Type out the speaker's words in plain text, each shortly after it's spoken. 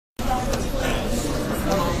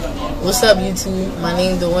What's up, YouTube? My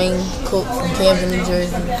name is Dwayne Cook from Camden, New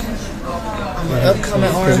Jersey. I'm an upcoming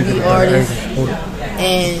R&B artist,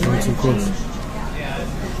 and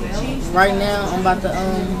right now I'm about to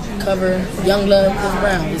cover Young Love, Chris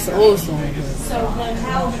Brown. It's an old song.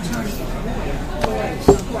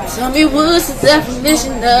 Tell me what's the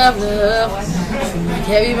definition of love? Like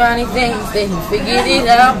everybody thinks they can figure it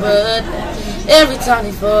out, but every time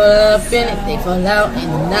they fall up in it, they fall out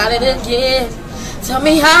and not it again. Tell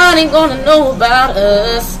me how they gonna know about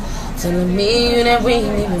us, telling me that we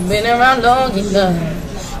ain't even been around long enough.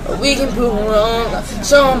 But we can prove them wrong,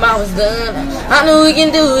 show them how it's done. I know we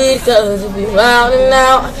can do it, cause if we out and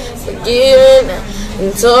out, forgiving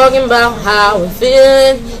and talking about how we're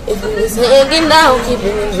feeling. If we was hanging out,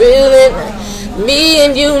 keeping it real, me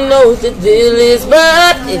and you know what the deal is.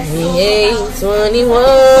 But if we ain't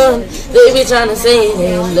 21, they be trying to say it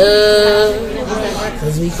ain't love,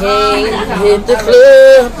 cause we can't hit the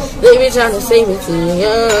club. They be trying to say we're too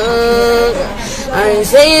young. I ain't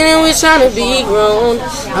saying that we're trying to be grown,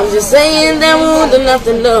 I'm just saying that we're old enough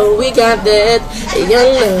to know we got that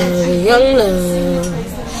young love, young love,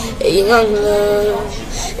 young love.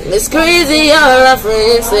 And it's crazy all our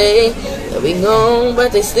friends say that we gone,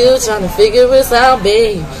 but they still trying to figure us out,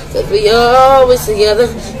 babe. Cause we always together,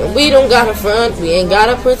 and we don't gotta front, we ain't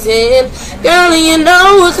gotta pretend. Girl, you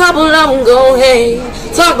know a couple of them go, hey,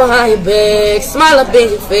 talk behind your back, smile up in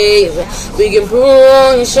your face. We can prove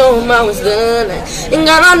wrong and show them how it's done. And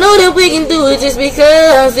God, I know that we can do it just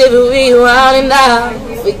because if we were out and out,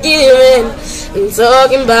 forgiving and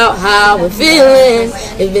talking about how we're feeling.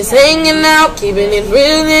 If it's hanging out, keeping it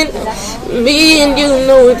real, then me and you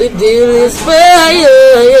know what the deal is. But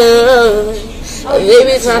yeah. They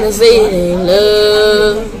be trying to say it ain't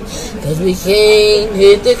love, cause we can't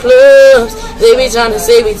hit the clubs. They be trying to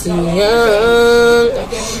say we too young.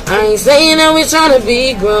 I ain't saying that we trying to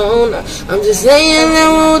be grown, I'm just saying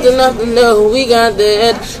that we're old enough to know we got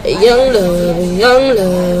that young love, young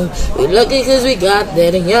love. We lucky cause we got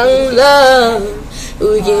that young love.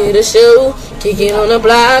 We can hit a show, kick it on the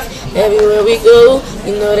block, everywhere we go,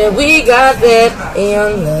 you know that we got that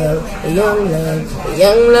young love, young love,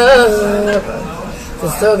 young love.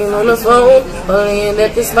 Just talking on the phone, playing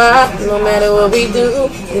at the spot, no matter what we do,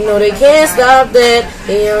 you know they can't stop that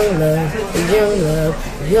young love, young love,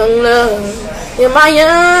 young love. You're my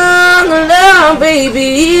young love,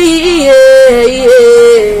 baby.